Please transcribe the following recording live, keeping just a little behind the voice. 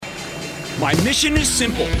My mission is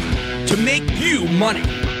simple, to make you money.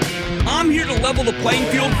 I'm here to level the playing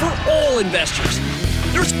field for all investors.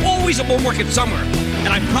 There's always a bull market somewhere, and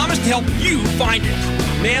I promise to help you find it.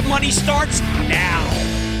 Mad Money starts now.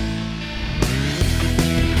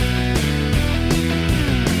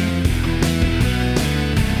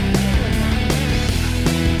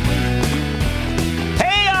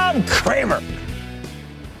 Hey, I'm Cramer.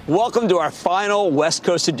 Welcome to our final West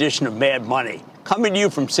Coast edition of Mad Money. Coming to you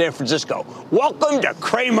from San Francisco. Welcome to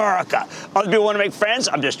Cramerica. Other people want to make friends.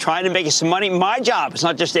 I'm just trying to make you some money. My job is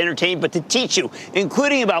not just to entertain, but to teach you,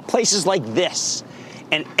 including about places like this,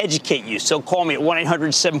 and educate you. So call me at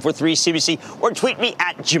 1-800-743-CBC or tweet me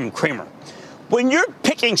at Jim Cramer. When you're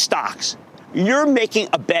picking stocks, you're making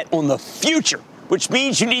a bet on the future, which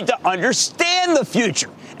means you need to understand the future.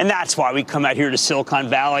 And that's why we come out here to Silicon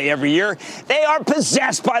Valley every year. They are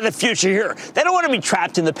possessed by the future here. They don't want to be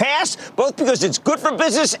trapped in the past, both because it's good for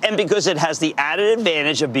business and because it has the added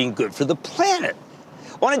advantage of being good for the planet.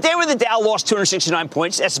 On a day where the Dow lost 269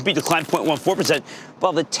 points, S&P declined 0.14%,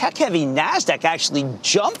 while the tech-heavy NASDAQ actually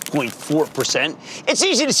jumped 0.4%, it's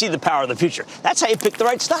easy to see the power of the future. That's how you pick the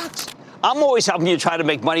right stocks. I'm always helping you try to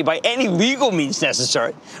make money by any legal means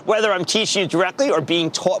necessary, whether I'm teaching you directly or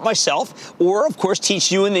being taught myself, or, of course,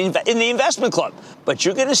 teach you in the investment club. But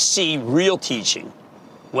you're going to see real teaching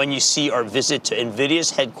when you see our visit to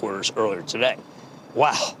NVIDIA's headquarters earlier today.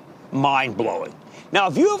 Wow, mind-blowing. Now,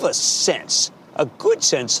 if you have a good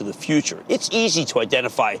sense of the future, it's easy to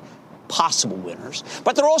identify possible winners,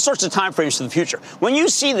 but there are all sorts of time frames for the future. When you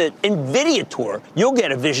see the NVIDIA tour, you'll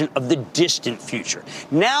get a vision of the distant future.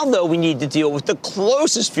 Now, though, we need to deal with the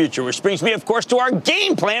closest future, which brings me, of course, to our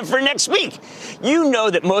game plan for next week. You know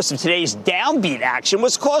that most of today's downbeat action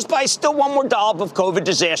was caused by still one more dollop of COVID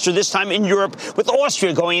disaster, this time in Europe, with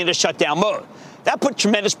Austria going into shutdown mode. That put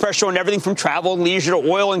tremendous pressure on everything from travel and leisure to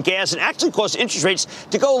oil and gas and actually caused interest rates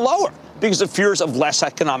to go lower because of fears of less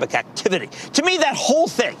economic activity. To me, that whole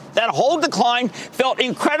thing, that whole decline felt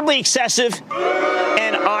incredibly excessive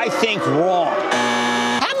and I think wrong.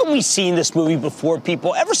 Haven't we seen this movie before,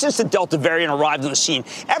 people? Ever since the Delta variant arrived on the scene,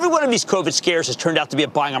 every one of these COVID scares has turned out to be a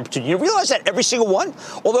buying opportunity. You realize that every single one?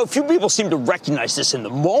 Although few people seem to recognize this in the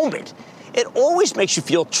moment. It always makes you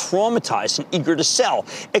feel traumatized and eager to sell,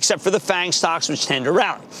 except for the FANG stocks, which tend to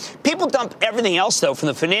rally. People dump everything else, though, from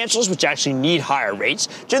the financials, which actually need higher rates,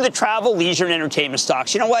 to the travel, leisure, and entertainment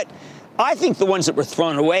stocks. You know what? I think the ones that were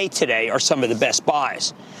thrown away today are some of the best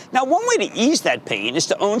buys. Now, one way to ease that pain is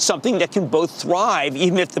to own something that can both thrive,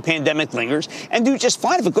 even if the pandemic lingers, and do just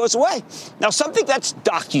fine if it goes away. Now, something that's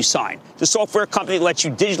DocuSign, the software company that lets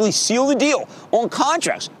you digitally seal the deal on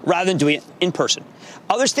contracts rather than doing it in person.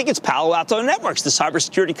 Others think it's Palo Alto Networks, the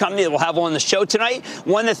cybersecurity company that we'll have on the show tonight,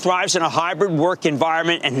 one that thrives in a hybrid work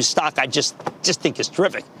environment and whose stock I just think is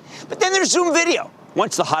terrific. But then there's Zoom Video,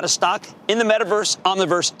 once the hottest stock in the metaverse,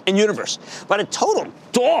 omniverse, and universe. But a total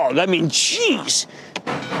dog. I mean, geez.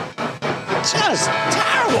 Just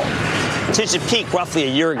terrible. Since it peaked roughly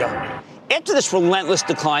a year ago. After this relentless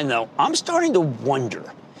decline, though, I'm starting to wonder,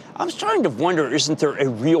 isn't there a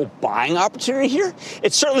real buying opportunity here?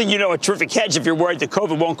 It's certainly, a terrific hedge if you're worried that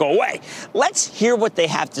COVID won't go away. Let's hear what they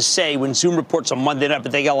have to say when Zoom reports on Monday night,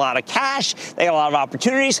 but they got a lot of cash, they got a lot of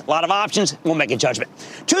opportunities, a lot of options. We'll make a judgment.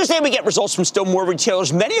 Tuesday, we get results from still more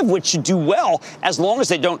retailers, many of which should do well as long as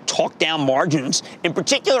they don't talk down margins. In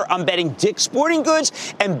particular, I'm betting Dick's Sporting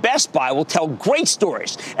Goods and Best Buy will tell great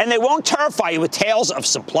stories, and they won't terrify you with tales of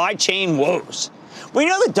supply chain woes. We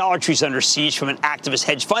know that Dollar Tree's under siege from an activist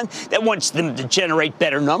hedge fund that wants them to generate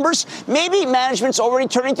better numbers. Maybe management's already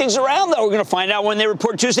turning things around, though. We're going to find out when they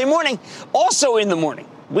report Tuesday morning. Also in the morning,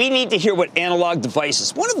 we need to hear what Analog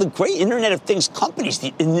Devices, one of the great Internet of Things companies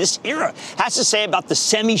in this era, has to say about the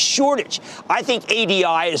semi-shortage. I think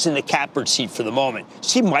ADI is in the catbird seat for the moment.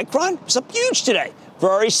 See, Micron was up huge today.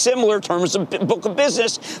 Very similar terms of book of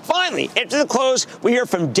business. Finally, after the close, we hear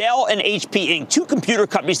from Dell and HP Inc., two computer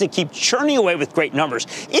companies that keep churning away with great numbers.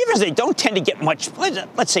 Even as they don't tend to get much,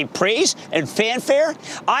 let's say, praise and fanfare,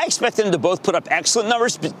 I expect them to both put up excellent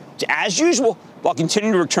numbers, but as usual, while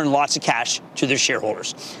continuing to return lots of cash to their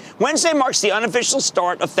shareholders. Wednesday marks the unofficial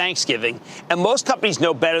start of Thanksgiving, and most companies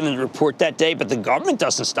know better than to report that day, but the government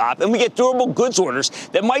doesn't stop, and we get durable goods orders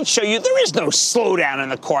that might show you there is no slowdown in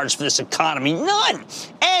the cards for this economy, none.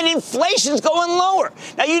 And inflation's going lower.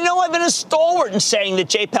 Now, I've been a stalwart in saying that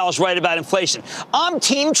Jay Powell's right about inflation. I'm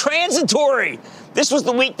team transitory. This was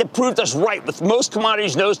the week that proved us right, with most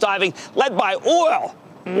commodities nosediving, led by oil.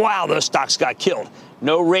 Wow, those stocks got killed.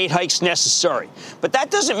 No rate hikes necessary. But that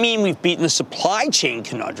doesn't mean we've beaten the supply chain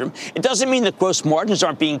conundrum. It doesn't mean that gross margins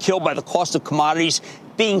aren't being killed by the cost of commodities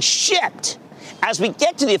being shipped. As we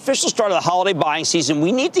get to the official start of the holiday buying season,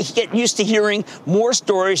 we need to get used to hearing more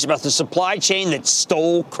stories about the supply chain that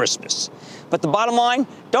stole Christmas. But the bottom line,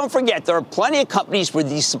 don't forget, there are plenty of companies where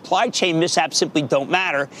these supply chain mishaps simply don't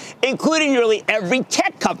matter, including nearly every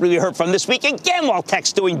tech company we heard from this week, again, while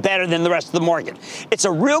tech's doing better than the rest of the market. It's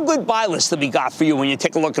a real good buy list that we got for you when you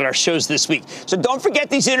take a look at our shows this week. So don't forget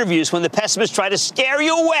these interviews when the pessimists try to scare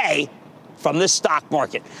you away from the stock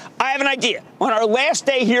market. I have an idea. On our last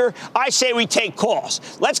day here, I say we take calls.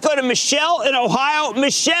 Let's go to Michelle in Ohio.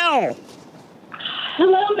 Michelle.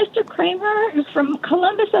 Hello, Mr. Cramer from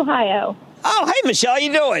Columbus, Ohio. Oh, hey, Michelle. How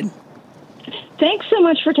you doing? Thanks so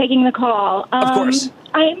much for taking the call. Of course.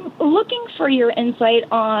 I'm looking for your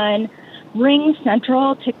insight on Ring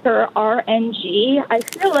Central, ticker RNG. I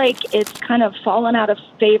feel like it's kind of fallen out of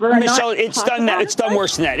favor. Michelle, it's done that. It's done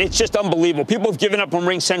worse than that. It's just unbelievable. People have given up on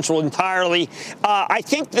Ring Central entirely. I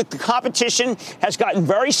think that the competition has gotten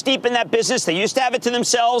very steep in that business. They used to have it to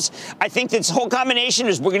themselves. I think this whole combination,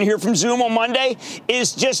 as we're going to hear from Zoom on Monday,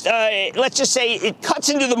 is just, let's just say it cuts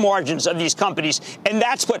into the margins of these companies. And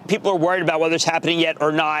that's what people are worried about, whether it's happening yet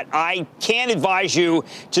or not. I can't advise you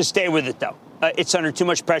to stay with it, though. It's under too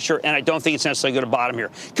much pressure, and I don't think it's necessarily going to bottom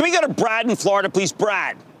here. Can we go to Brad in Florida, please?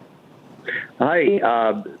 Brad.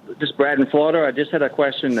 Hi, this is Brad in Florida. I just had a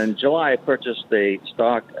question. In July, I purchased a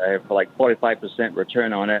stock for like 45%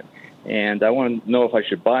 return on it, and I want to know if I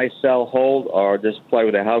should buy, sell, hold, or just play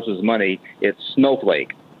with the house's money. It's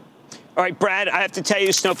Snowflake. All right, Brad, I have to tell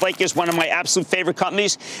you, Snowflake is one of my absolute favorite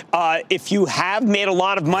companies. If you have made a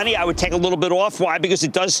lot of money, I would take a little bit off. Why? Because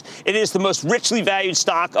it is the most richly valued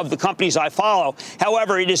stock of the companies I follow.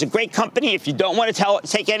 However, it is a great company. If you don't want to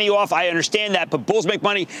take any off, I understand that. But bulls make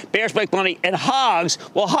money, bears make money, and hogs,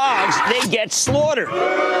 well, hogs, they get slaughtered.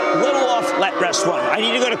 Little off, let rest run. I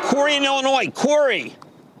need to go to Corey in Illinois. Corey.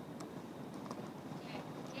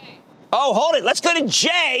 Oh, hold it. Let's go to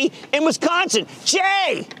Jay in Wisconsin.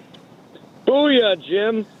 Jay. Booyah,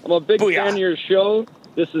 Jim. I'm a big fan of your show.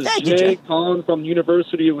 This is Jay calling from the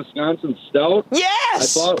University of Wisconsin Stout.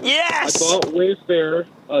 Yes! I bought Wayfair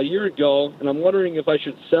a year ago, and I'm wondering if I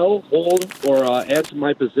should sell, hold, or add to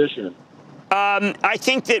my position. I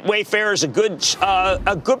think that Wayfair is a good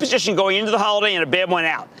position going into the holiday and a bad one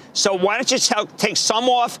out. So why don't you take some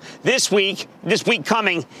off this week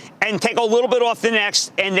coming, and take a little bit off the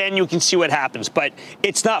next, and then you can see what happens. But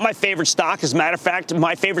it's not my favorite stock. As a matter of fact,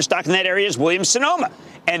 my favorite stock in that area is Williams-Sonoma.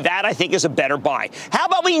 And that, I think, is a better buy. How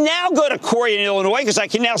about we now go to Corey in Illinois, because I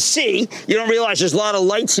can now see. You don't realize there's a lot of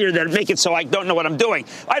lights here that make it so I don't know what I'm doing.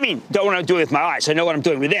 I mean, don't know what I'm doing with my eyes. I know what I'm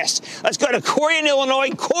doing with this. Let's go to Corey in Illinois.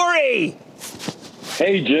 Corey!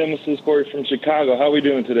 Hey, Jim. This is Corey from Chicago. How are we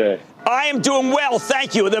doing today? I am doing well,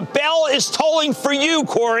 thank you. The bell is tolling for you,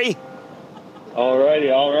 Corey. All righty.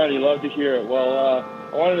 Love to hear it. Well,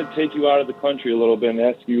 I wanted to take you out of the country a little bit and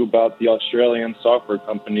ask you about the Australian software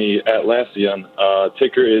company Atlassian.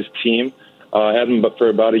 Ticker is Team. Had them for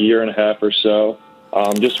about a year and a half or so.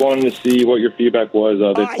 Just wanted to see what your feedback was.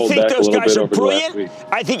 They pulled back a little bit over the last week.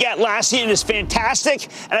 I think Atlassian is fantastic.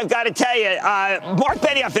 And I've got to tell you, Mark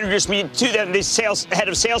Benioff introduced me to them, the head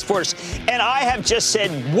of Salesforce. And I have just said,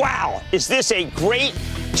 wow, is this a great,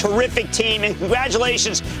 terrific team. And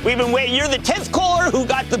congratulations. We've been waiting. You're the 10th caller who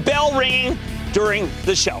got the bell ringing during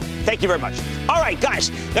the show. Thank you very much. All right,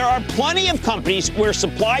 guys, there are plenty of companies where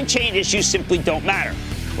supply chain issues simply don't matter,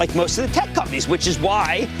 like most of the tech companies, which is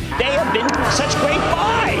why they have been such great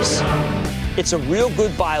buys. It's a real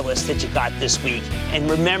good buy list that you got this week. And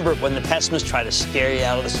remember, when the pessimists try to scare you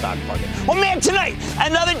out of the stock market. Oh, man, tonight,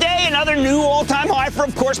 another day, another new all-time high for,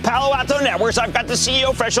 of course, Palo Alto Networks. I've got the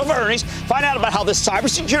CEO fresh over earnings. Find out about how the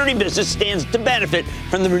cybersecurity business stands to benefit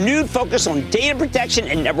from the renewed focus on data protection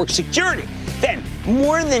and network security. Then,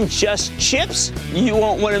 more than just chips, you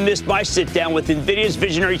won't want to miss my sit-down with NVIDIA's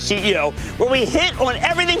visionary CEO, where we hit on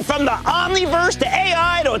everything from the Omniverse to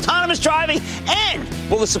AI to autonomous driving. And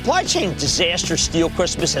will the supply chain disaster steal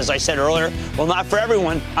Christmas, as I said earlier? Well, not for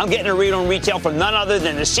everyone. I'm getting a read on retail from none other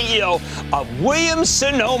than the CEO of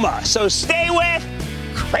Williams-Sonoma. So stay with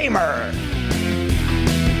Cramer.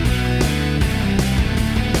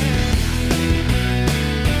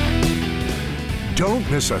 Don't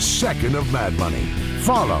miss a second of Mad Money.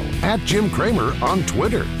 Follow @Jim Cramer on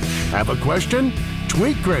Twitter. Have a question?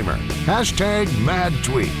 Tweet Cramer.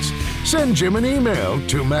 #MadTweets. Send Jim an email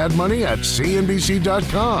to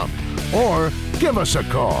madmoney@cnbc.com or give us a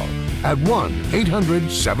call at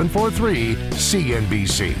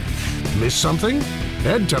 1-800-743-CNBC. Miss something?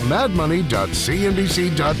 Head to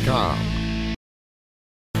madmoney.cnbc.com.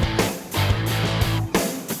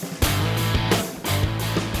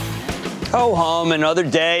 Ho hum, another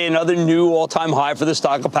day, another new all-time high for the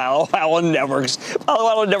stock of Palo Alto Networks. Palo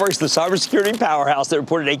Alto Networks, the cybersecurity powerhouse that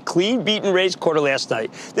reported a clean beat and raise quarter last night.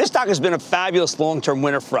 This stock has been a fabulous long-term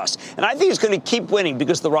winner for us. And I think it's going to keep winning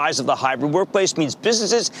because the rise of the hybrid workplace means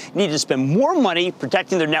businesses need to spend more money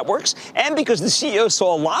protecting their networks, and because the CEO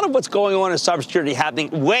saw a lot of what's going on in cybersecurity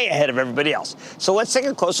happening way ahead of everybody else. So let's take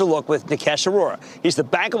a closer look with Nikesh Arora. He's the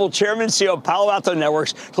bankable chairman and CEO of Palo Alto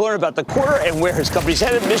Networks to learn about the quarter and where his company's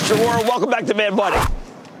headed. Mr. Arora, welcome back to Mad Money.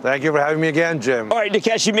 Thank you for having me again, Jim. All right,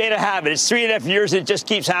 Nikesh, you made a habit. It's 3.5 years, and it just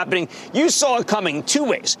keeps happening. You saw it coming two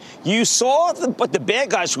ways. You saw what the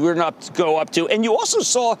bad guys were going to go up to, and you also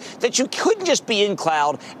saw that you couldn't just be in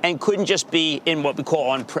cloud and couldn't just be in what we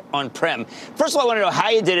call on-prem. First of all, I want to know how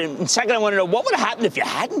you did it, and second, I want to know what would have happened if you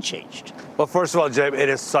hadn't changed. Well, first of all, Jim, it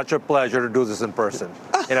is such a pleasure to do this in person.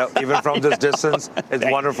 You know, even from this distance, it's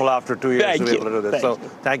wonderful after 2 years to be able to do this. So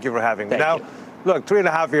thank you for having me. Now, look,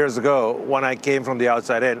 3.5 years ago, when I came from the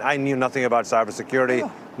outside in, I knew nothing about cybersecurity,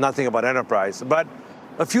 nothing about enterprise. But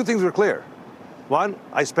a few things were clear. One,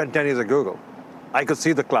 I spent 10 years at Google. I could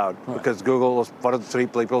see the cloud because Google was one of the three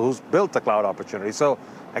people who's built the cloud opportunity. So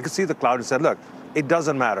I could see the cloud and said, look, it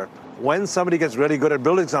doesn't matter. When somebody gets really good at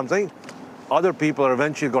building something, other people are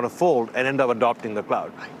eventually going to fold and end up adopting the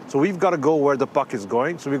cloud. So we've got to go where the puck is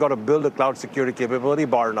going. So we've got to build a cloud security capability,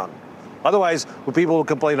 bar none. Otherwise, people will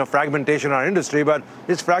complain of fragmentation in our industry, but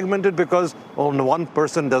it's fragmented because only one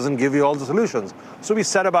person doesn't give you all the solutions. So we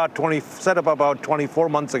set up about 24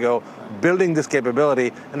 months ago, building this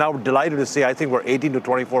capability, and now we're delighted to see, I think we're 18 to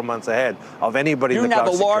 24 months ahead of anybody in the cloud. You're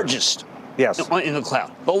now the largest. Yes. In the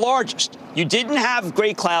cloud. The largest. You didn't have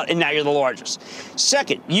great cloud, and now you're the largest.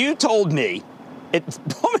 Second, you told me,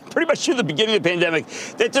 pretty much through the beginning of the pandemic,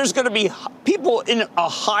 that there's going to be people in a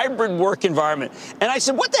hybrid work environment. And I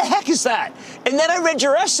said, what the heck is that? And then I read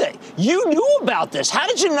your essay. You knew about this. How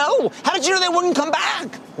did you know? How did you know they wouldn't come back?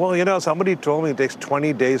 Well, you know, somebody told me it takes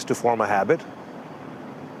 20 days to form a habit.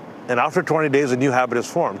 And after 20 days, a new habit is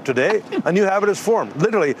formed. Today, a new habit is formed.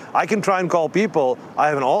 Literally, I can try and call people. I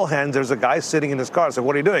have an all hands. There's a guy sitting in his car. I say,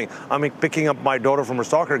 what are you doing? I'm picking up my daughter from her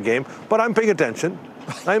soccer game, but I'm paying attention.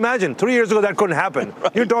 I imagine 3 years ago that couldn't happen.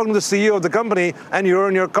 Right. You're talking to the CEO of the company, and you're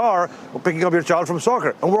in your car picking up your child from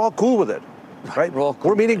soccer, and we're all cool with it. Right?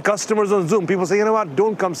 We're meeting customers on Zoom. People say, you know what,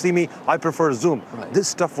 don't come see me. I prefer Zoom. Right. This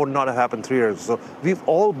stuff would not have happened 3 years ago. So we've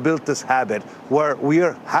all built this habit where we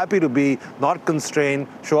are happy to be not constrained,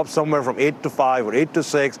 show up somewhere from 8 to 5 or 8 to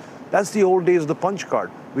 6. That's the old days of the punch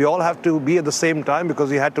card. We all have to be at the same time because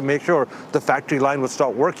we had to make sure the factory line would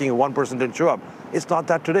stop working and one person didn't show up. It's not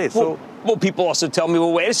that today. Well, people also tell me,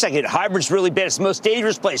 well, wait a second, hybrid's really bad. It's the most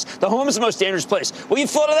dangerous place. The home is the most dangerous place. Well, you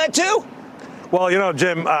thought of that too? Well, you know,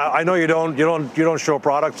 Jim, I know you don't show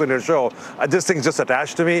products on your show. This thing's just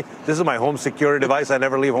attached to me. This is my home security device. I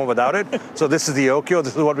never leave home without it. So this is the Okio.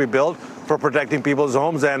 This is what we built for protecting people's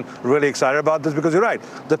homes, and really excited about this because you're right.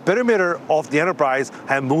 The perimeter of the enterprise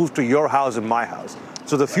have moved to your house and my house.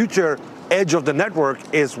 So the future edge of the network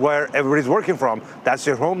is where everybody's working from. That's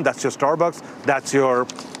your home, that's your Starbucks, that's your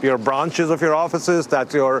branches of your offices,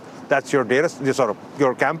 that's your data,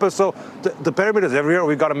 your campus. So the perimeter is everywhere.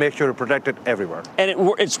 We've got to make sure to protect it everywhere. And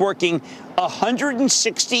it's working.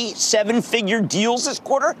 167-figure deals this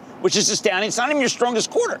quarter, which is astounding. It's not even your strongest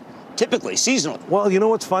quarter, typically, seasonally. Well, you know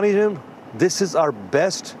what's funny, Jim? This is our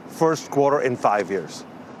best first quarter in 5 years.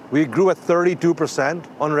 We grew at 32%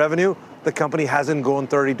 on revenue. The company hasn't grown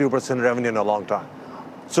 32% revenue in a long time.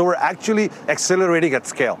 So we're actually accelerating at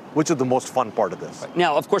scale, which is the most fun part of this.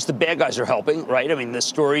 Now, of course, the bad guys are helping, right? I mean, the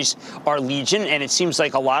stories are legion, and it seems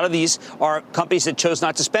like a lot of these are companies that chose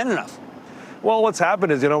not to spend enough. Well, what's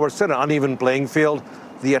happened is, we're still an uneven playing field.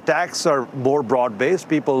 The attacks are more broad-based.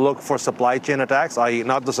 People look for supply chain attacks, i.e.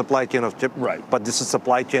 not the supply chain of chip, but this is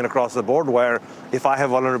supply chain across the board where if I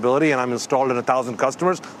have vulnerability and I'm installed in 1,000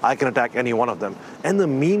 customers, I can attack any one of them. And the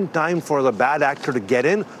mean time for the bad actor to get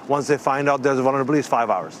in once they find out there's a vulnerability is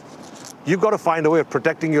 5 hours. You've got to find a way of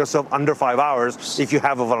protecting yourself under 5 hours if you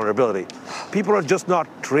have a vulnerability. People are just not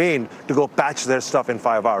trained to go patch their stuff in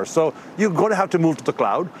 5 hours. So you're going to have to move to the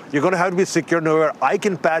cloud. You're going to have to be secure where I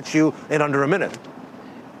can patch you in under a minute.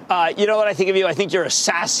 You know what I think of you? I think you're a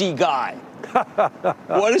sassy guy.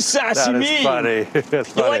 What does sassy mean? Funny. It's funny.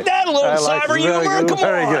 You like that? A little cyber humor? Come on.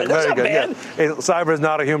 Very good. That's very not good. bad. Yeah. Cyber is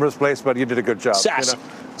not a humorous place, but you did a good job. Sassy.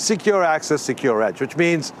 Secure access, secure edge, which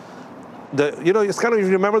means it's kind of, if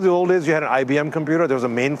you remember the old days, you had an IBM computer, there was a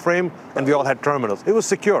mainframe, and we all had terminals. It was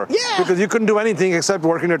secure. Yeah. Because you couldn't do anything except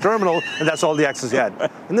work in your terminal, and that's all the access you had.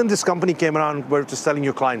 And then this company came around where it's just selling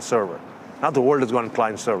you client server. Now the world is going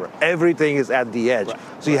client server. Everything is at the edge.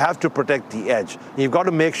 So you have to protect the edge. You've got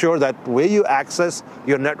to make sure that where you access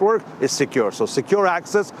your network is secure. So secure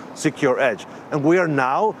access, secure edge. And we are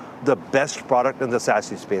now the best product in the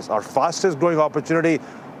SASE space. Our fastest growing opportunity,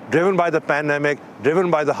 driven by the pandemic,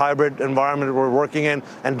 driven by the hybrid environment we're working in,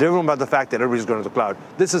 and driven by the fact that everybody's going to the cloud.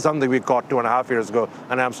 This is something we caught 2.5 years ago,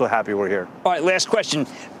 and I'm so happy we're here. All right, last question.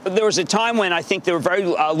 There was a time when I think there were very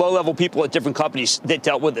low-level people at different companies that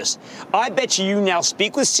dealt with this. I bet you now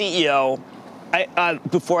speak with CEO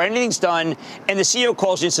before anything's done, and the CEO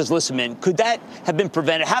calls you and says, listen, man, could that have been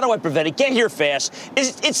prevented? How do I prevent it? Get here fast.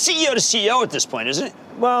 It's CEO to CEO at this point, isn't it?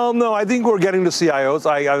 Well, no, I think we're getting to CIOs.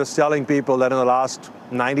 I was telling people that in the last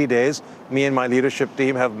 90 days, me and my leadership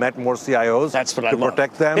team have met more CIOs to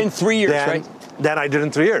protect them. In 3 years, right? Than I did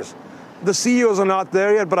in 3 years. The CEOs are not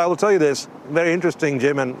there yet, but I will tell you this, very interesting,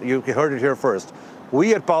 Jim, and you heard it here first.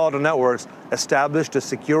 We at Palo Alto Networks established a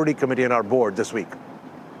security committee in our board this week,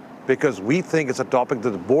 because we think it's a topic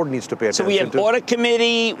that the board needs to pay attention to. So we have audit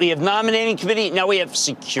committee, we have nominating committee, now we have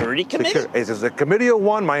security committee? It's a committee of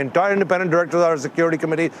one. My entire independent directors are a security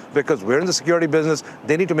committee because we're in the security business.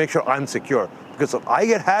 They need to make sure I'm secure. Because if I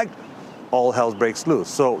get hacked, all hell breaks loose.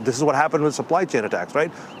 So this is what happened with supply chain attacks,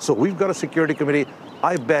 right? So we've got a security committee.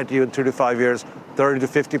 I bet you in 3 to 5 years, 30 to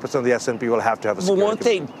 50% of the S&P will have to have a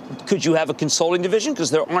security committee. Could you have a consulting division? Because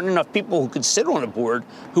there aren't enough people who could sit on a board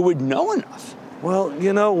who would know enough. Well,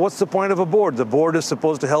 you know, what's the point of a board? The board is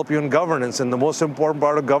supposed to help you in governance, and the most important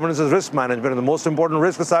part of governance is risk management, and the most important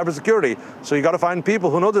risk is cybersecurity. So you got to find people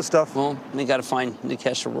who know this stuff. Well, you got to find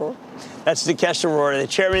Nikesh Arora. That's Nikesh Arora, the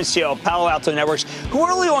chairman and CEO of Palo Alto Networks, who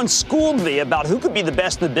early on schooled me about who could be the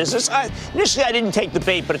best in the business. Initially, I didn't take the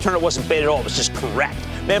bait, but it turned out it wasn't bait at all. It was just correct.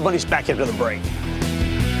 Mad Money's back after the break.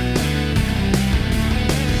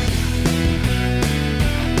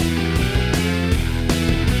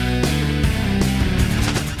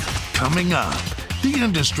 Coming up, the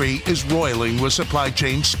industry is roiling with supply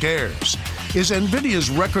chain scares. Is NVIDIA's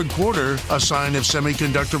record quarter a sign of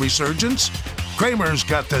semiconductor resurgence? Cramer's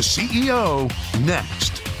got the CEO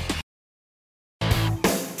next.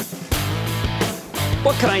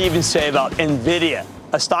 What can I even say about NVIDIA?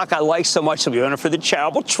 A stock I like so much that we own it for the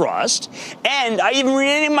charitable trust, and I even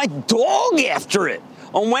renamed my dog after it.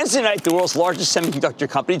 On Wednesday night, the world's largest semiconductor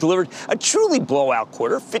company delivered a truly blowout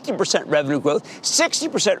quarter, 50% revenue growth,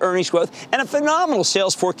 60% earnings growth, and a phenomenal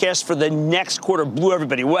sales forecast for the next quarter blew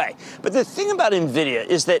everybody away. But the thing about NVIDIA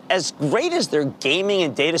is that as great as their gaming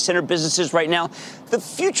and data center business is right now, the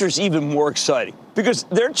future is even more exciting because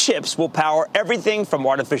their chips will power everything from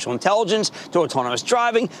artificial intelligence to autonomous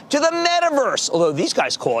driving to the metaverse, although these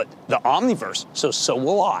guys call it the Omniverse, so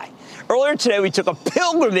will I. Earlier today, we took a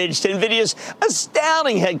pilgrimage to NVIDIA's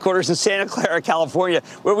astounding headquarters in Santa Clara, California,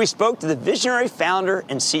 where we spoke to the visionary founder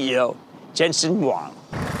and CEO, Jensen Huang.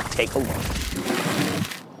 Take a look.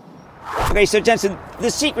 Okay, so Jensen,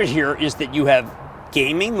 the secret here is that you have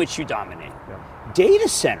gaming, which you dominate, data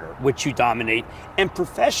center, which you dominate, and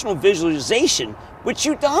professional visualization, which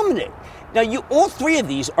you dominate. Now, all three of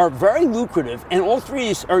these are very lucrative, and all three of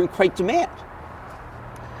these are in great demand.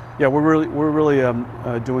 Yeah, we're really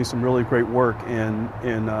doing some really great work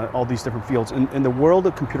in all these different fields. In the world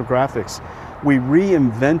of computer graphics, we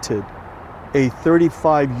reinvented a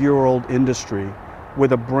 35-year-old industry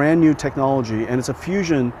with a brand new technology, and it's a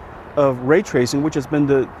fusion of ray tracing, which has been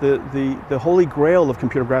the holy grail of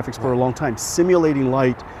computer graphics for a long time, simulating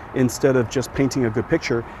light instead of just painting a good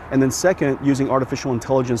picture, and then second, using artificial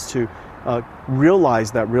intelligence to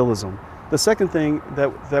realize that realism. The second thing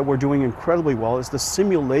that we're doing incredibly well is the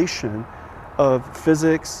simulation of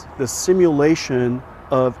physics, the simulation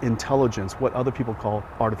of intelligence, what other people call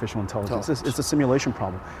artificial intelligence. It's a simulation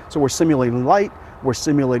problem. So we're simulating light, we're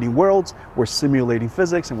simulating worlds, we're simulating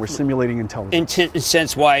physics, and we're simulating intelligence. In a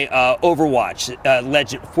sense, why Overwatch,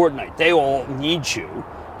 Legend, Fortnite, they all need you,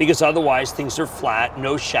 because otherwise things are flat,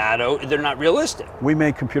 no shadow, they're not realistic. We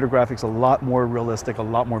make computer graphics a lot more realistic, a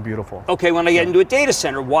lot more beautiful. Okay, when I get into a data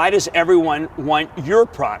center, why does everyone want your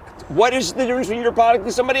product? What is the difference between your product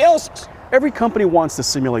and somebody else's? Every company wants to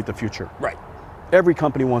simulate the future. Right. Every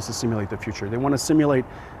company wants to simulate the future. They want to simulate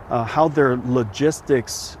how their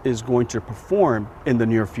logistics is going to perform in the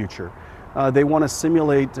near future. They want to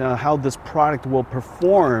simulate how this product will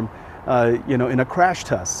perform in a crash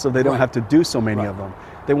test, so they don't have to do so many of them.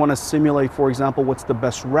 They want to simulate, for example, what's the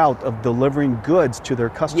best route of delivering goods to their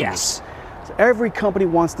customers. Yes. So every company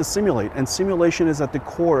wants to simulate, and simulation is at the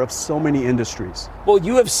core of so many industries. Well,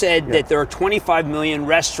 you have said that there are 25 million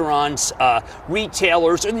restaurants,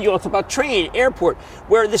 retailers, and you also about train, airport,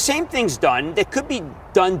 where the same thing's done that could be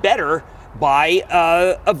done better by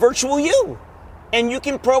a virtual you. and you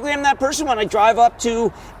can program that person. When I drive up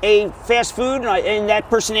to a fast food and that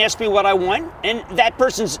person asks me what I want, and that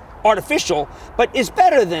person's artificial, but it's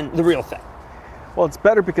better than the real thing. Well, it's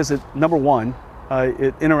better because number one,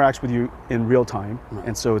 it interacts with you in real time,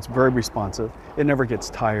 and so it's very responsive. It never gets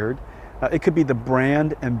tired. It could be the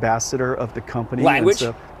brand ambassador of the company. Language.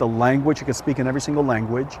 And so the language, it could speak in every single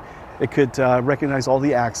language. It could recognize all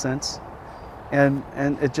the accents, and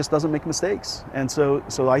it just doesn't make mistakes. And so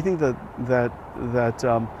I think that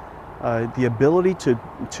the ability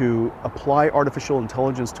to apply artificial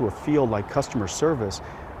intelligence to a field like customer service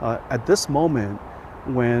at this moment,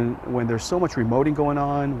 when there's so much remoting going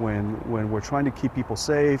on, when we're trying to keep people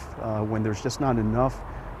safe, when there's just not enough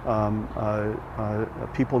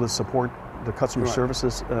people to support the customer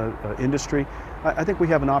services industry, I think we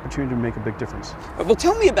have an opportunity to make a big difference. Well,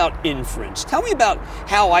 tell me about inference. Tell me about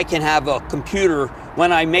how I can have a computer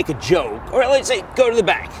when I make a joke, or let's say go to the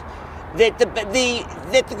bank, that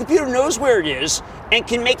the computer knows where it is and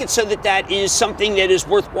can make it so that is something that is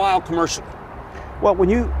worthwhile commercially. Well, when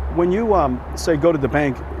you say go to the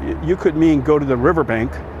bank, you could mean go to the river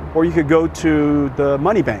bank, or you could go to the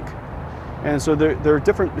money bank. And so there are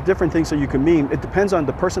different things that you can mean. It depends on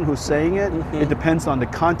the person who's saying it. Mm-hmm. It depends on the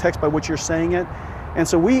context by which you're saying it. And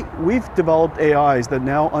so we've developed AIs that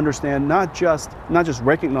now understand not just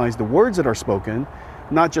recognize the words that are spoken,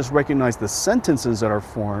 not just recognize the sentences that are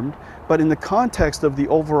formed, but in the context of the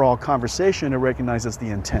overall conversation, it recognizes the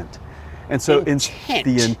intent. And so the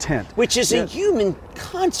intent, which is a human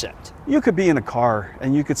concept. You could be in a car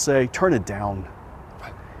and you could say, turn it down.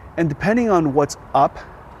 And depending on what's up,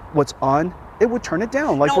 what's on, it would turn it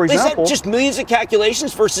down. Like, for example, is that just millions of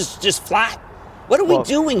calculations versus just flat? What are we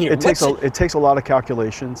doing here? It takes a lot of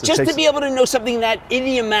calculations. Just to be able to know something that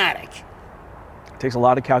idiomatic. It takes a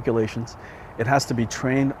lot of calculations. It has to be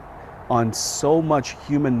trained on so much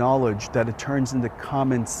human knowledge that it turns into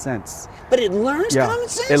common sense. But it learns common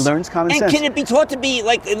sense? It learns common sense. And can it be taught to be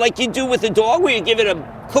like you do with a dog, where you give it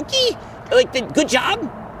a cookie? Like the good job?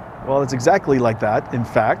 Well, it's exactly like that. In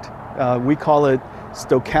fact, we call it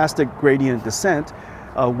stochastic gradient descent.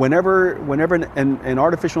 Whenever an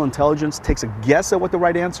artificial intelligence takes a guess at what the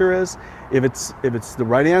right answer is, if it's the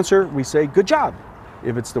right answer, we say good job.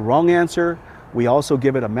 If it's the wrong answer, we also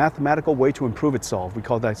give it a mathematical way to improve itself. We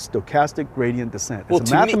call that stochastic gradient descent. It's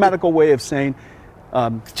a mathematical way of saying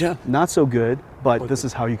not so good, but this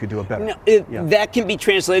is how you could do it better. Now, that can be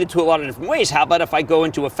translated to a lot of different ways. How about if I go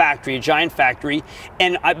into a factory, a giant factory,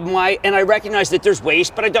 and I recognize that there's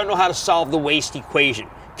waste, but I don't know how to solve the waste equation.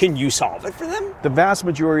 Can you solve it for them? The vast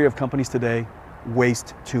majority of companies today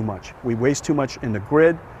waste too much. We waste too much in the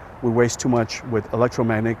grid. We waste too much with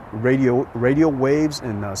electromagnetic radio waves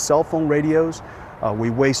and cell phone radios.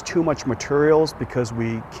 We waste too much materials because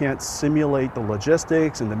we can't simulate the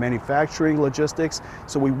logistics and the manufacturing logistics.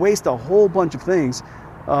 So we waste a whole bunch of things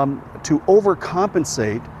to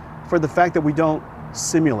overcompensate for the fact that we don't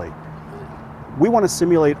simulate. We want to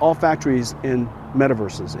simulate all factories in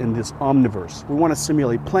metaverses, in this omniverse. We want to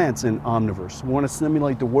simulate plants in omniverse. We want to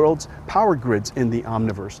simulate the world's power grids in the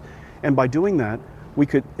omniverse. And by doing that, we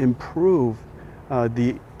could improve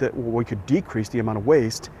we could decrease the amount of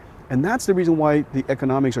waste. And that's the reason why the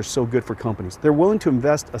economics are so good for companies. They're willing to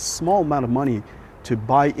invest a small amount of money to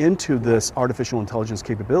buy into this artificial intelligence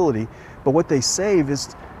capability, but what they save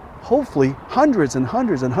is hopefully hundreds and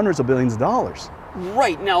hundreds and hundreds of billions of dollars.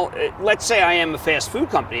 Right. Now, let's say I am a fast food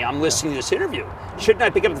company. I'm listening to this interview. Shouldn't I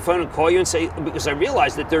pick up the phone and call you and say, because I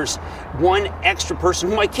realize that there's one extra person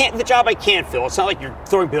whom the job I can't fill. It's not like you're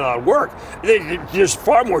throwing people out of work. There's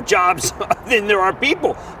far more jobs than there are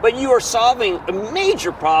people. But you are solving a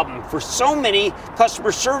major problem for so many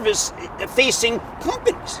customer service facing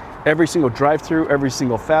companies. Every single drive-through, every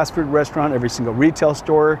single fast food restaurant, every single retail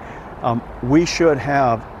store, we should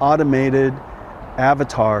have automated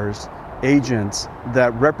avatars, agents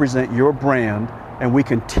that represent your brand, and we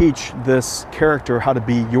can teach this character how to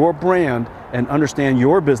be your brand and understand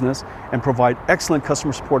your business and provide excellent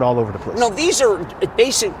customer support all over the place. No, these are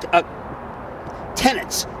basic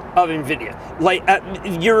tenets of NVIDIA. Like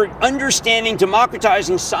you're understanding,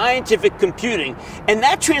 democratizing scientific computing, and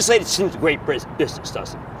that translates into great business,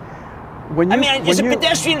 doesn't it? It's a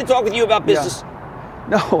pedestrian to talk with you about business. Yeah.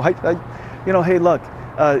 No, hey, look,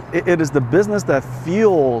 it is the business that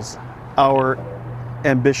fuels our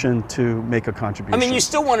ambition to make a contribution. You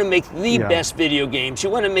still want to make the best video games. You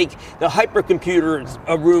want to make the hypercomputer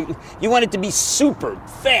a room. You want it to be super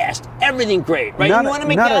fast, everything great, right? You want to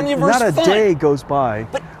make the omniverse fun. Not a day goes by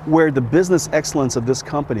where the business excellence of this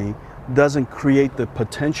company doesn't create the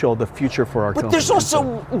potential, the future for our company. But there's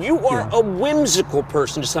also, you are a whimsical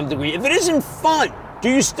person to some degree. If it isn't fun, do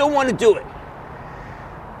you still want to do it?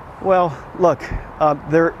 Well, look,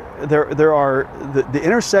 there are the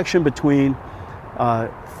intersection between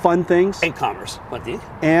fun things and commerce, what do you?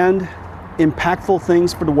 And impactful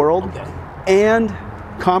things for the world, and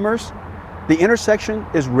commerce. The intersection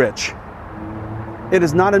is rich. It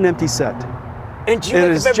is not an empty set. And do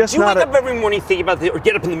you wake up every morning thinking about or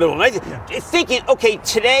get up in the middle of the night thinking, okay,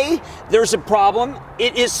 today there's a problem,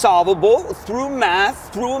 it is solvable through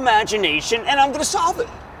math, through imagination, and I'm going to solve it.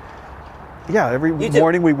 Yeah, every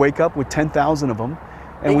morning we wake up with 10,000 of them,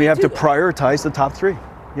 and we have to prioritize the top 3.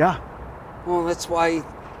 Yeah. Well, that's why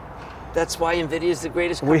NVIDIA is the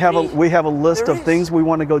greatest company. We have a list of things we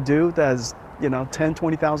want to go do that is 10,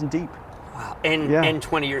 20,000 deep. Wow. And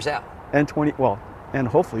 20 years out. And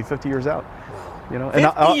hopefully 50 years out.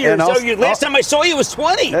 50 years. Last time I saw you was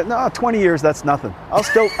 20. No, 20 years. That's nothing.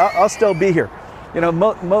 I'll still be here.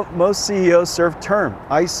 Most CEOs serve term.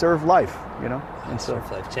 I serve life. And so.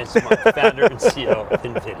 Serve life. Jensen Huang, founder and CEO of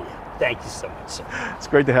NVIDIA. Thank you so much, sir. It's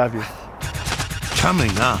great to have you.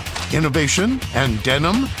 Coming up, innovation and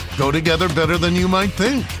denim go together better than you might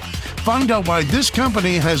think. Find out why this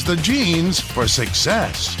company has the genes for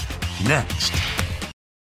success. Next.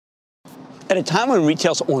 At a time when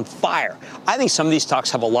retail's on fire, I think some of these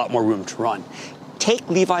stocks have a lot more room to run. Take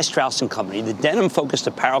Levi Strauss & Company, the denim-focused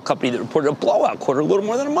apparel company that reported a blowout quarter a little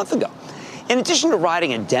more than a month ago. In addition to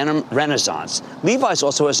riding a denim renaissance, Levi's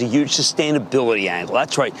also has a huge sustainability angle.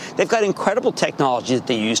 That's right. They've got incredible technology that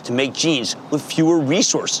they use to make jeans with fewer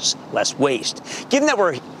resources, less waste. Given that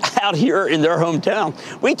we're out here in their hometown,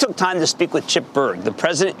 we took time to speak with Chip Bergh, the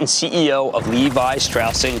president and CEO of Levi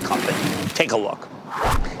Strauss & Company. Take a look.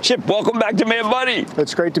 Chip, welcome back to Mad Money.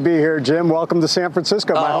 It's great to be here, Jim. Welcome to San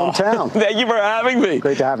Francisco, my hometown. Thank you for having me.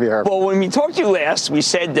 Great to have you here. Well, when we talked to you last, we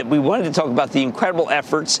said that we wanted to talk about the incredible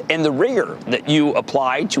efforts and the rigor that you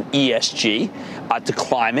apply to ESG, to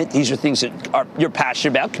climate. These are things that you're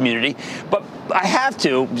passionate about, community. But I have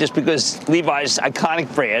to, just because Levi's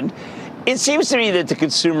iconic brand, it seems to me that the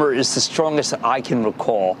consumer is the strongest that I can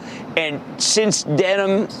recall. And since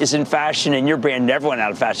denim is in fashion and your brand never went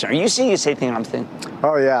out of fashion, are you seeing the same thing I'm thinking?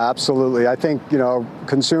 Oh, yeah, absolutely. I think,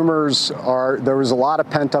 consumers there was a lot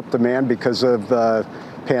of pent-up demand because of the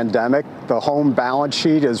pandemic. The home balance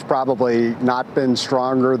sheet has probably not been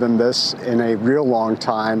stronger than this in a real long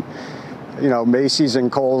time. Macy's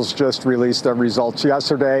and Kohl's just released their results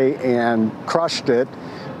yesterday and crushed it.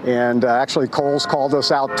 And actually, Kohl's called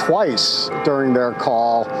us out twice during their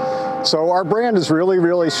call. So our brand is really,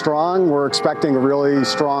 really strong. We're expecting a really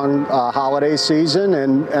strong holiday season,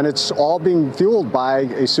 and it's all being fueled by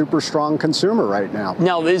a super strong consumer right now.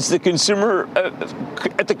 Now, is the consumer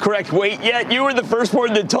at the correct weight yet? You were the first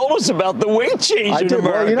one that told us about the weight change in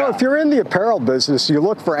America. Well, if you're in the apparel business, you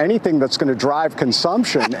look for anything that's going to drive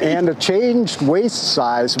consumption, and a changed waist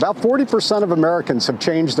size. About 40% of Americans have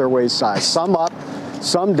changed their waist size, some up,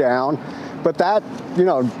 some down, but that,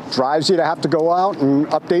 drives you to have to go out and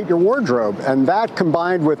update your wardrobe. And that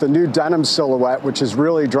combined with a new denim silhouette, which is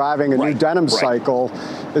really driving a new denim cycle,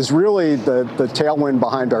 is really the tailwind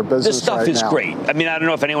behind our business. This stuff is great. I mean, I don't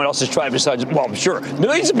know if anyone else has tried besides, well, I'm sure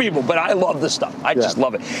millions of people, but I love this stuff. I just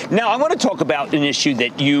love it. Now, I want to talk about an issue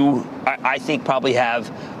that you, I think, probably have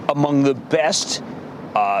among the best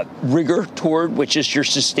rigor toward, which is your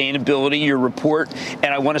sustainability, your report. And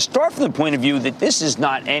I want to start from the point of view that this is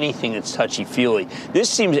not anything that's touchy-feely. This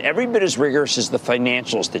seems every bit as rigorous as the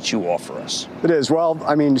financials that you offer us. It is. Well,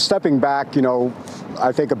 I mean, stepping back,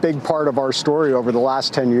 I think a big part of our story over the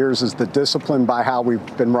last 10 years is the discipline by how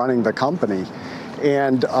we've been running the company.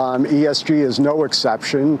 And ESG is no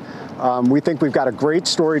exception. We think we've got a great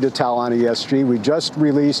story to tell on ESG. We just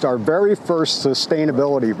released our very first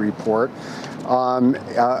sustainability report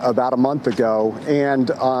about a month ago, and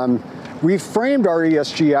we framed our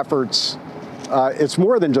ESG efforts. It's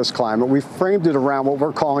more than just climate. We framed it around what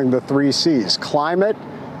we're calling the 3 C's: climate,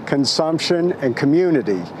 consumption, and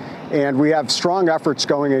community. And we have strong efforts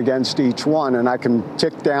going against each one, and I can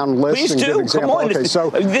tick down lists and give examples. Come on. Okay,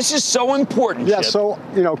 so this is so important. Yeah, so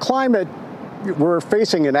climate, we're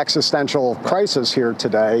facing an existential crisis here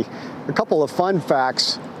today. A couple of fun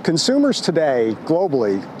facts: consumers today,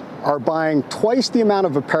 globally, are buying twice the amount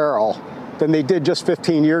of apparel than they did just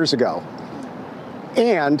 15 years ago.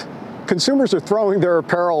 And consumers are throwing their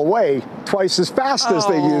apparel away twice as fast as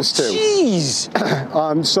they used to. Jeez.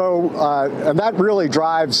 And that really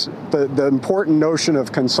drives the important notion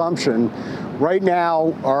of consumption. Right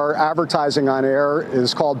now, our advertising on air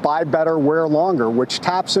is called Buy Better, Wear Longer, which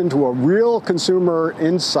taps into a real consumer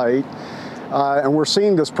insight. And we're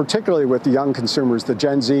seeing this particularly with the young consumers, the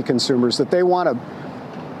Gen Z consumers, that they want to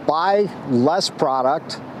buy less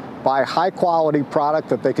product, buy high-quality product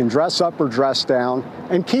that they can dress up or dress down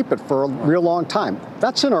and keep it for a real long time.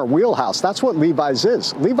 That's in our wheelhouse. That's what Levi's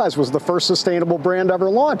is. Levi's was the first sustainable brand ever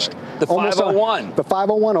launched. The 501. The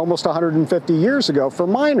 501, almost 150 years ago for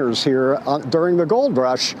miners here during the gold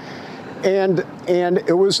rush. And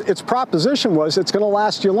its proposition was it's going to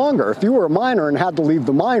last you longer. If you were a miner and had to leave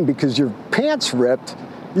the mine because your pants ripped,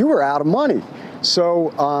 you were out of money.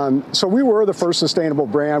 So we were the first sustainable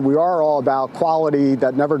brand. We are all about quality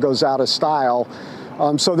that never goes out of style.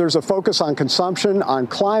 So there's a focus on consumption, on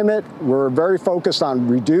climate. We're very focused on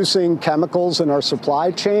reducing chemicals in our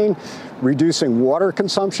supply chain, reducing water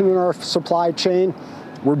consumption in our supply chain.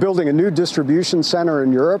 We're building a new distribution center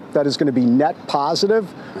in Europe that is going to be net positive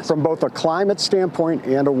from both a climate standpoint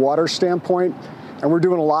and a water standpoint. And we're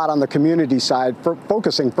doing a lot on the community side,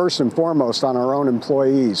 focusing first and foremost on our own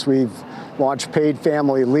employees. We've launched paid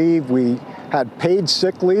family leave. We had paid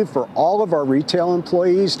sick leave for all of our retail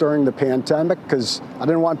employees during the pandemic because I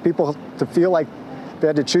didn't want people to feel like they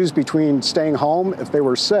had to choose between staying home if they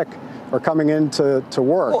were sick or coming in to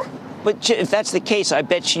work. Well, but if that's the case, I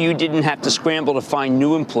bet you didn't have to scramble to find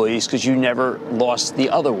new employees because you never lost the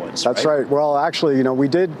other ones. That's right. Well, actually, you know, we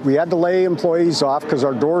had to lay employees off because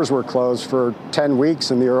our doors were closed for 10 weeks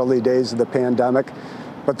in the early days of the pandemic.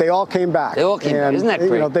 But they all came back. They all came back. Isn't that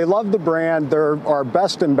great? You know, they love the brand. They're our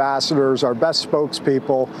best ambassadors, our best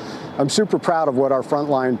spokespeople. I'm super proud of what our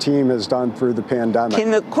frontline team has done through the pandemic. Can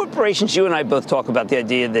the corporations, you and I both talk about the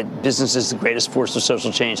idea that business is the greatest force of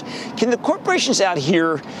social change. Can the corporations out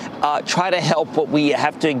here try to help what we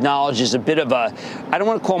have to acknowledge is a bit of a, I don't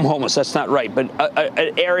want to call them homeless, that's not right, but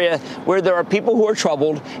an area where there are people who are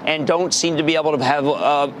troubled and don't seem to be able to have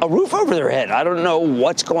a roof over their head? I don't know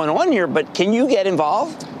what's going on here, but can you get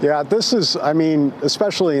involved? Yeah, this is, I mean,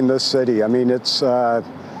 especially in this city, I mean,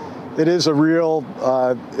 it is a real,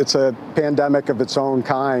 it's a pandemic of its own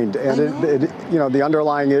kind. And you know, the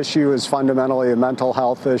underlying issue is fundamentally a mental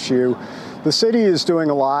health issue. The city is doing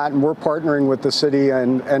a lot, and we're partnering with the city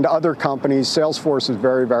and other companies. Salesforce is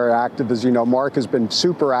very, very active. As you know, Mark has been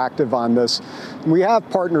super active on this. We have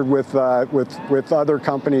partnered with other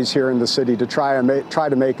companies here in the city to try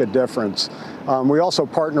to make a difference. We also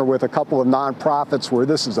partner with a couple of nonprofits where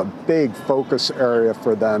this is a big focus area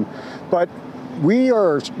for them. But we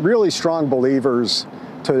are really strong believers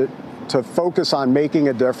to focus on making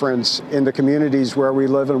a difference in the communities where we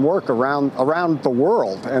live and work around the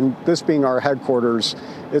world. And this being our headquarters,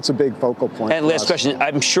 it's a big focal point. And last question,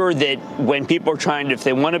 I'm sure that when people are trying to, if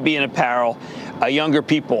they want to be in apparel, younger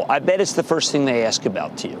people, I bet it's the first thing they ask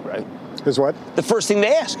about to you, right? Is what? The first thing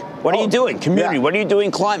they ask. What are you doing? Community. Yeah. What are you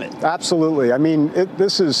doing? Climate. Absolutely. I mean,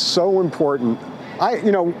 this is so important.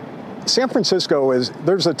 You know, San Francisco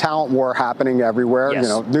there's a talent war happening everywhere. Yes. You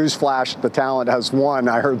know, newsflash, the talent has won,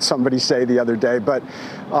 I heard somebody say the other day. But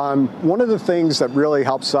one of the things that really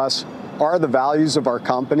helps us are the values of our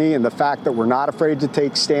company and the fact that we're not afraid to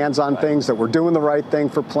take stands on things, that we're doing the right thing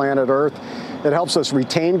for planet Earth. It helps us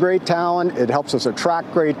retain great talent, it helps us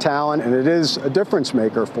attract great talent, and it is a difference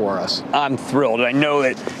maker for us. I'm thrilled. I know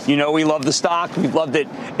that, you know, we love the stock, we've loved it,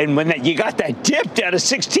 and when you got that dip down to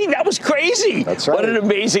 16, that was crazy. That's right. What an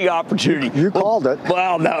amazing opportunity. You called it.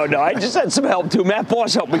 Well, no, I just had some help too. Matt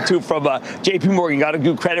Boss helped me too from JP Morgan. Got to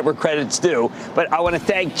do credit where credit's due. But I want to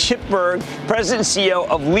thank Chip Bergh, President and CEO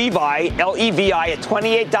of Levi, L-E-V-I, at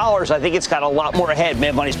 $28. I think it's got a lot more ahead.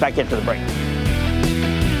 Mad Money's back into the break.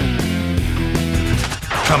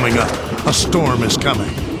 Coming up, a storm is coming.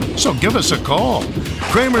 So give us a call.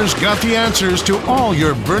 Cramer's got the answers to all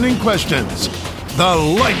your burning questions. The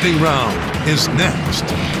lightning round is next.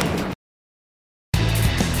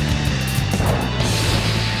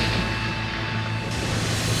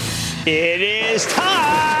 It is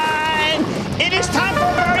time! It is time for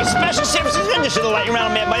a very special San Francisco edition of the lightning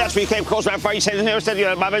round. Mad Money. That's where you claim calls right before you say the news.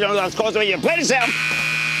 You play the sound.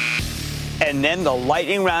 And then the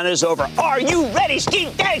lightning round is over. Are you ready, Ski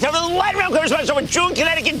Daddy? Time for the lightning round. Comes over Drew in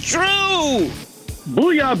Connecticut. Drew!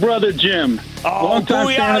 Booyah, brother Jim. Oh, Long-time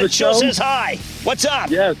booyah. fan of the Show show. says hi. What's up?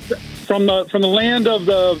 Yes, from the land of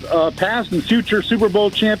the past and future Super Bowl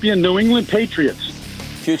champion New England Patriots.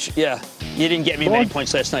 Future, yeah. You didn't get me many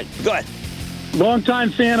points last night. Go ahead. Longtime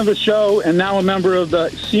fan of the show and now a member of the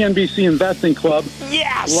CNBC Investing Club.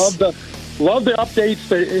 Yes! Love the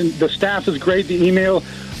updates. The staff is great. The email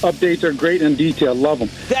updates are great and detailed. Love them.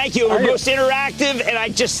 Thank you. We're most interactive, and I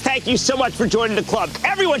just thank you so much for joining the club.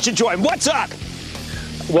 Everyone should join. What's up?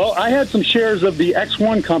 Well, I had some shares of the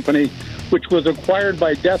X1 company, which was acquired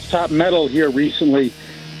by Desktop Metal here recently,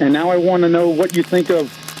 and now I want to know what you think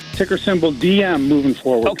of ticker symbol DM moving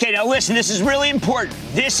forward. Okay, now listen, this is really important.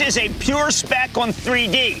 This is a pure spec on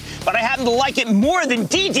 3D, but I happen to like it more than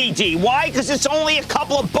DDD. Why? Because it's only a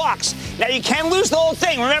couple of bucks. Now, you can lose the whole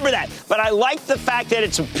thing, remember that. But I like the fact that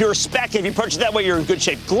it's a pure spec. If you purchase that way, you're in good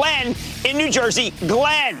shape. Glenn in New Jersey.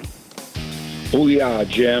 Glenn. Booyah,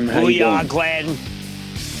 Jim. How you doing? Booyah, Glenn.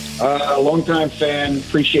 Longtime fan.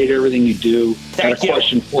 Appreciate everything you do. Thank you. Got a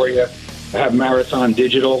question for you. I have Marathon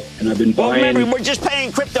Digital, and I've been buying. Well, remember, we're just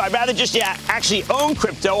paying crypto. I'd rather just actually own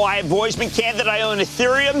crypto. I have always been candid. I own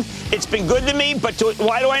Ethereum. It's been good to me, but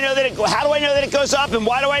why do I know that how do I know that it goes up, and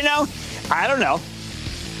why do I know? I don't know.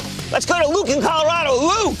 Let's go to Luke in Colorado.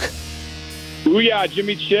 Luke. Booyah,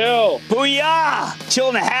 Jimmy Chill. Booyah. Chill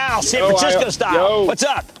in the house, San Francisco style. What's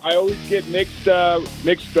up? I always get mixed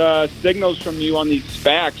signals from you on these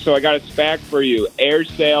SPACs, so I got a SPAC for you.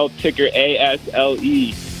 AirSale, ticker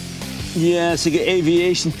ASLE. Yeah, it's like an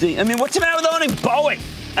aviation thing. I mean, what's the matter with owning Boeing?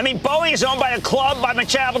 I mean, Boeing is owned by a club, by my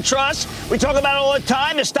charitable trust. We talk about it all the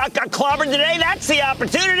time. The stock got clobbered today. That's the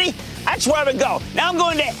opportunity. That's where I would go. Now I'm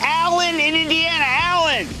going to Allen in Indiana.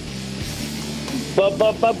 Allen.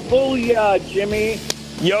 Booyah, Jimmy.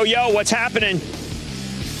 Yo, what's happening?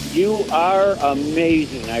 You are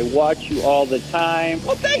amazing. I watch you all the time.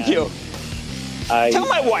 Well, thank you. Tell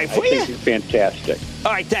my wife, will you? I think you're fantastic.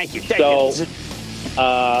 All right, thank you.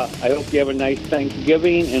 I hope you have a nice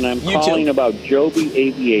Thanksgiving, and I'm calling about Joby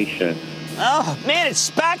Aviation. Oh, man, it's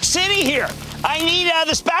SPAC City here. I need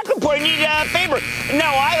the SPAC report. I need a favor.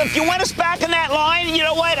 No, if you want a SPAC in that line, you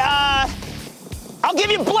know what? I'll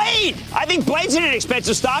give you Blade. I think Blade's an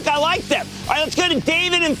inexpensive stock. I like them. All right, let's go to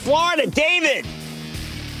David in Florida. David.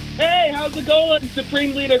 Hey, how's it going,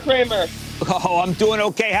 Supreme Leader Cramer? Oh, I'm doing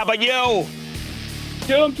okay. How about you?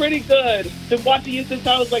 Doing pretty good. Been watching you since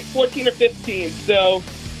I was like 14 or 15, so.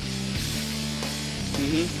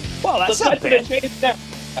 Well, that's not bad.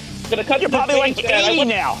 You're probably like 80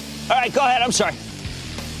 now. All right, go ahead. I'm sorry.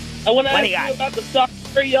 I want to ask you about the stock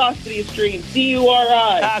Curiosity Stream,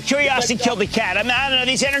 CURI. Curiosity killed the cat. I don't know,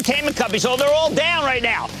 these entertainment companies, they're all down right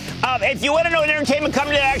now. If you want to know an entertainment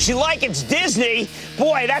company that I actually like, it's Disney.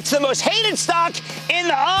 Boy, that's the most hated stock in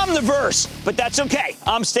the Omniverse. But that's okay.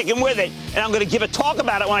 I'm sticking with it. And I'm going to give a talk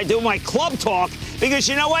about it when I do my club talk. Because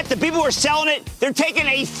you know what? The people who are selling it, they're taking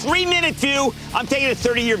a 3-minute view. I'm taking a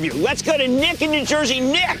 30-year view. Let's go to Nick in New Jersey.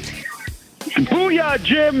 Nick. Booyah,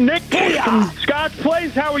 Jim. Nick from Scott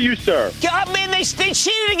Place. How are you, sir? God, man, they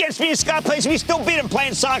cheated against me in Scott Place. We still beat them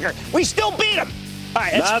playing soccer. We still beat them. All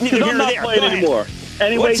right, that's neither here nor there. I'm not playing anymore.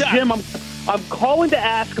 Anyway, Jim, I'm calling to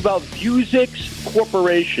ask about Vuzix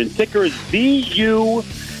Corporation. Ticker is VUZI.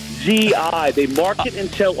 They market and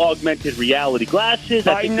sell augmented reality glasses.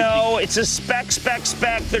 I know it's a spec.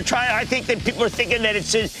 They're trying. I think that people are thinking that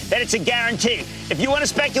it's a guarantee. If you want to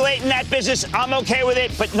speculate in that business, I'm okay with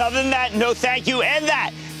it. But other than that, no, thank you. And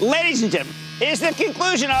that, ladies and gentlemen, is the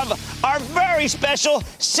conclusion of our very special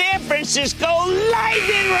San Francisco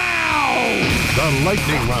Lightning Round. The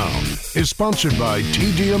Lightning Round is sponsored by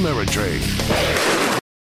TD Ameritrade.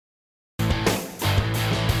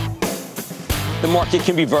 The market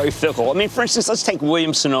can be very fickle. I mean, for instance, let's take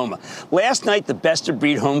Williams-Sonoma. Last night, the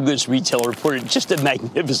best-of-breed home goods retailer reported just a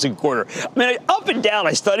magnificent quarter. I mean, up and down,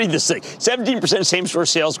 I studied this thing. 17% same-store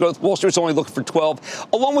sales growth. Wall Street's only looking for 12,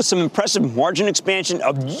 along with some impressive margin expansion,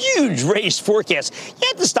 a huge raised forecast.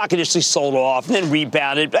 Yet the stock initially sold off and then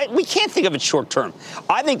rebounded. We can't think of it short-term.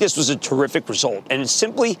 I think this was a terrific result, and it's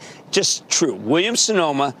simply just true.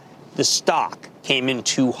 Williams-Sonoma, the stock came in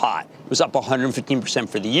too hot. It was up 115%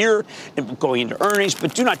 for the year and going into earnings,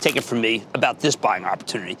 but do not take it from me about this buying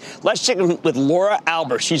opportunity. Let's check in with Laura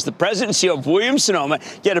Albert. She's the president and CEO of Williams-Sonoma.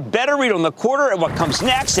 Get a better read on the quarter and what comes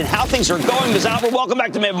next and how things are going. Ms. Albert, welcome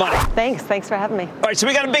back to Mad Money. Thanks for having me. All right, so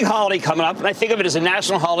we got a big holiday coming up, and I think of it as a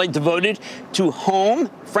national holiday devoted to home,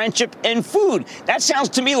 friendship, and food. That sounds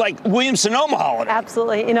to me like Williams-Sonoma holiday.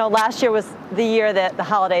 Absolutely. You know, last year was the year that the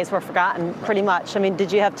holidays were forgotten, pretty much. I mean,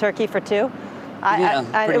 did you have turkey for two?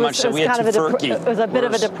 Pretty much so. We had some turkey. It was a bit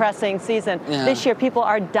of a depressing season. Yeah. This year, people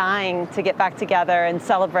are dying to get back together and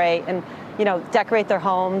celebrate and, you know, decorate their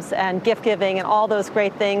homes and gift giving and all those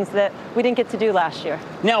great things that we didn't get to do last year.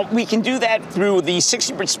 Now, we can do that through the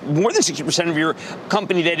more than 60% of your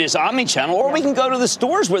company that is omni-channel, or we can go to the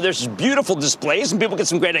stores where there's beautiful displays and people get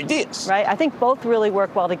some great ideas. Right. I think both really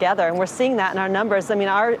work well together, and we're seeing that in our numbers. I mean,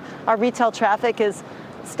 our retail traffic is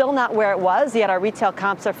still not where it was, yet our retail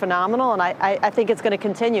comps are phenomenal, and I think it's going to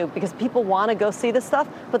continue because people want to go see this stuff,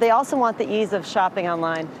 but they also want the ease of shopping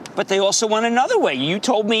online. But they also want another way. You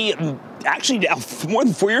told me, actually now more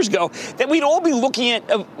than 4 years ago, that we'd all be looking at,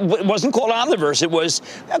 it wasn't called Omniverse, it was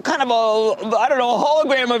kind of a, I don't know, a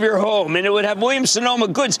hologram of your home, and it would have Williams-Sonoma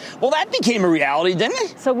goods. Well, that became a reality, didn't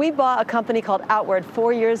it? So we bought a company called Outward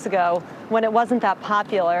 4 years ago when it wasn't that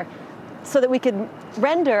popular, so that we could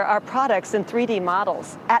render our products in 3D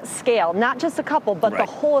models at scale, not just a couple, but the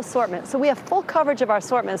whole assortment. So we have full coverage of our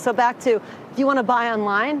assortment. So back to, if you want to buy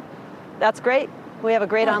online, that's great. We have a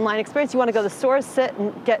great online experience. You want to go to the stores, sit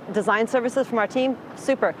and get design services from our team,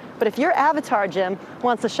 super. But if your avatar, Jim,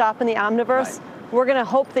 wants to shop in the Omniverse, we're going to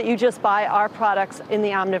hope that you just buy our products in the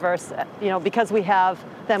Omniverse, because we have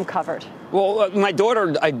them covered. Well, my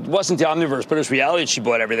daughter, I wasn't the Omniverse, but it was reality. She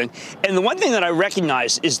bought everything. And the one thing that I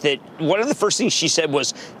recognize is that one of the first things she said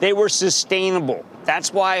was they were sustainable.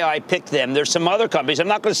 That's why I picked them. There's some other companies, I'm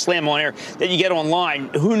not going to slam on here, that you get online.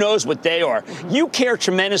 Who knows what they are? You care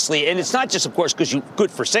tremendously, and it's not just, of course, because you're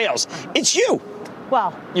good for sales. It's you.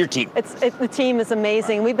 Well, your team. The team is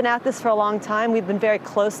amazing. We've been at this for a long time. We've been very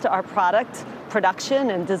close to our product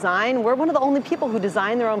production and design. We're one of the only people who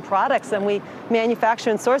design their own products, and we manufacture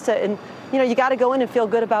and source it. And you got to go in and feel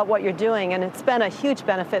good about what you're doing. And it's been a huge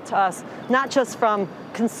benefit to us, not just from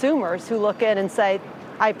consumers who look in and say,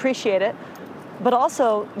 I appreciate it, but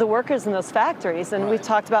also the workers in those factories. And we've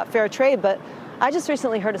talked about fair trade, but I just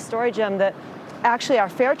recently heard a story, Jim, that actually our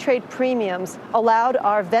fair trade premiums allowed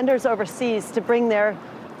our vendors overseas to bring their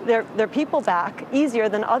people back easier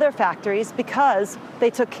than other factories because they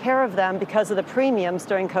took care of them because of the premiums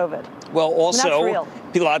during COVID. Well, also,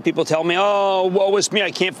 a lot of people tell me, oh, woe is me, I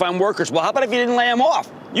can't find workers. Well, how about if you didn't lay them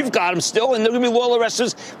off? You've got them still, and they're going to be loyal the rest of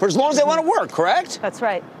us for as long as they want to work, correct? That's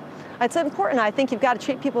right. It's important. I think you've got to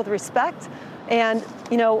treat people with respect. And,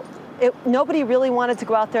 nobody really wanted to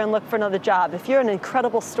go out there and look for another job. If you're an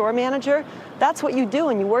incredible store manager, that's what you do,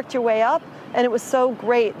 and you worked your way up. And it was so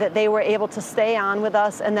great that they were able to stay on with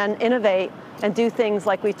us and then innovate and do things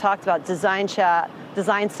like we talked about, design chat,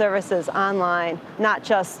 design services online, not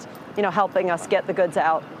just, helping us get the goods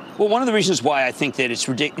out. Well, one of the reasons why I think that it's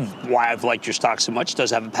ridiculous, why I've liked your stock so much, does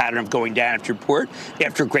have a pattern of going down after report,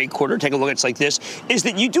 after a great quarter, take a look at it like this, is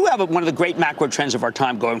that you do have one of the great macro trends of our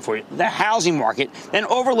time going for you, the housing market, then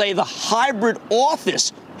overlay the hybrid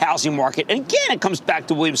office housing market. And again, it comes back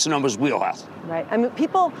to Williams-Sonoma's wheelhouse. Right. I mean,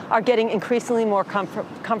 people are getting increasingly more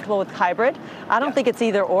comfortable with hybrid. I don't think it's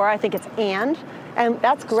either or, I think it's and. And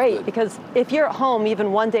that's great because if you're at home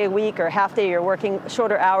even one day a week or half day, you're working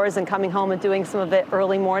shorter hours and coming home and doing some of it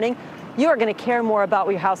early morning, you are going to care more about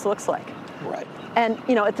what your house looks like. Right. And,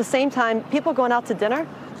 at the same time, people are going out to dinner,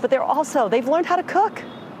 but they've learned how to cook.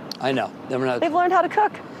 I know. They've learned how to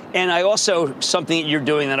cook. And I also, something that you're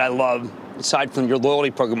doing that I love, aside from your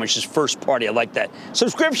loyalty program, which is first party, I like that.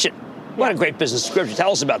 Subscription. What a great business subscription.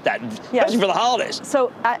 Tell us about that, especially for the holidays.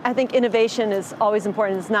 So I think innovation is always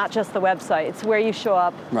important. It's not just the website. It's where you show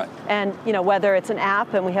up. Right. And, whether it's an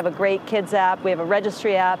app, and we have a great kids app, we have a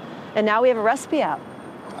registry app, and now we have a recipe app.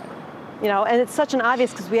 Right. And it's such an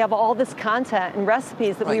obvious because we have all this content and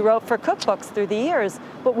recipes that we wrote for cookbooks through the years,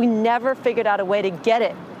 but we never figured out a way to get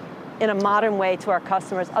it in a modern way to our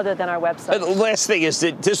customers other than our website. The last thing is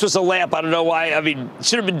that this was a lamp. I don't know why. I mean, it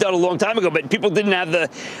should have been done a long time ago, but people didn't have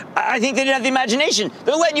I think they didn't have the imagination.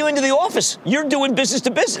 They're letting you into the office. You're doing business to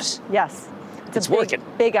business. Yes. It's working.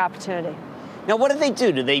 Big opportunity. Now, what do they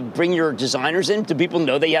do? Do they bring your designers in? Do people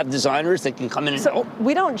know they have designers that can come in and help?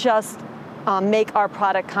 We don't just make our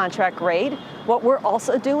product contract grade. What we're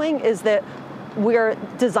also doing is that we're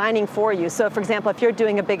designing for you. So for example, if you're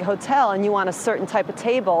doing a big hotel and you want a certain type of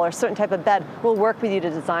table or a certain type of bed, we'll work with you to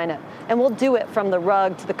design it. And we'll do it from the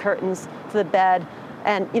rug to the curtains to the bed.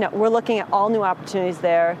 And we're looking at all new opportunities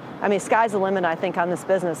there. I mean, sky's the limit, I think, on this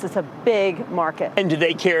business. It's a big market. And do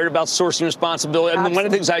they care about sourcing responsibility? I mean, one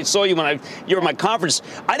of the things I saw you when you were at my conference,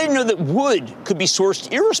 I didn't know that wood could be sourced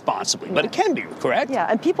irresponsibly, but it can be, correct? Yeah,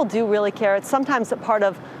 and people do really care. It's sometimes a part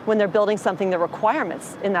of when they're building something, the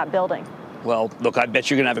requirements in that building. Well, look, I bet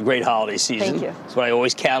you're going to have a great holiday season. Thank you. That's what I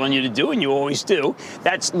always count on you to do, and you always do.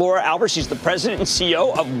 That's Laura Albert. She's the president and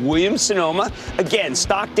CEO of Williams-Sonoma. Again,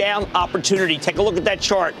 stock down opportunity. Take a look at that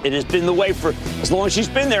chart. It has been the way for as long as she's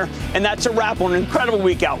been there, and that's a wrap on an incredible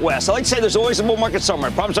week out west. I like to say there's always a bull market somewhere.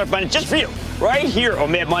 I promise I'll find it just for you right here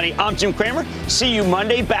on Mad Money. I'm Jim Cramer. See you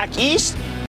Monday back east.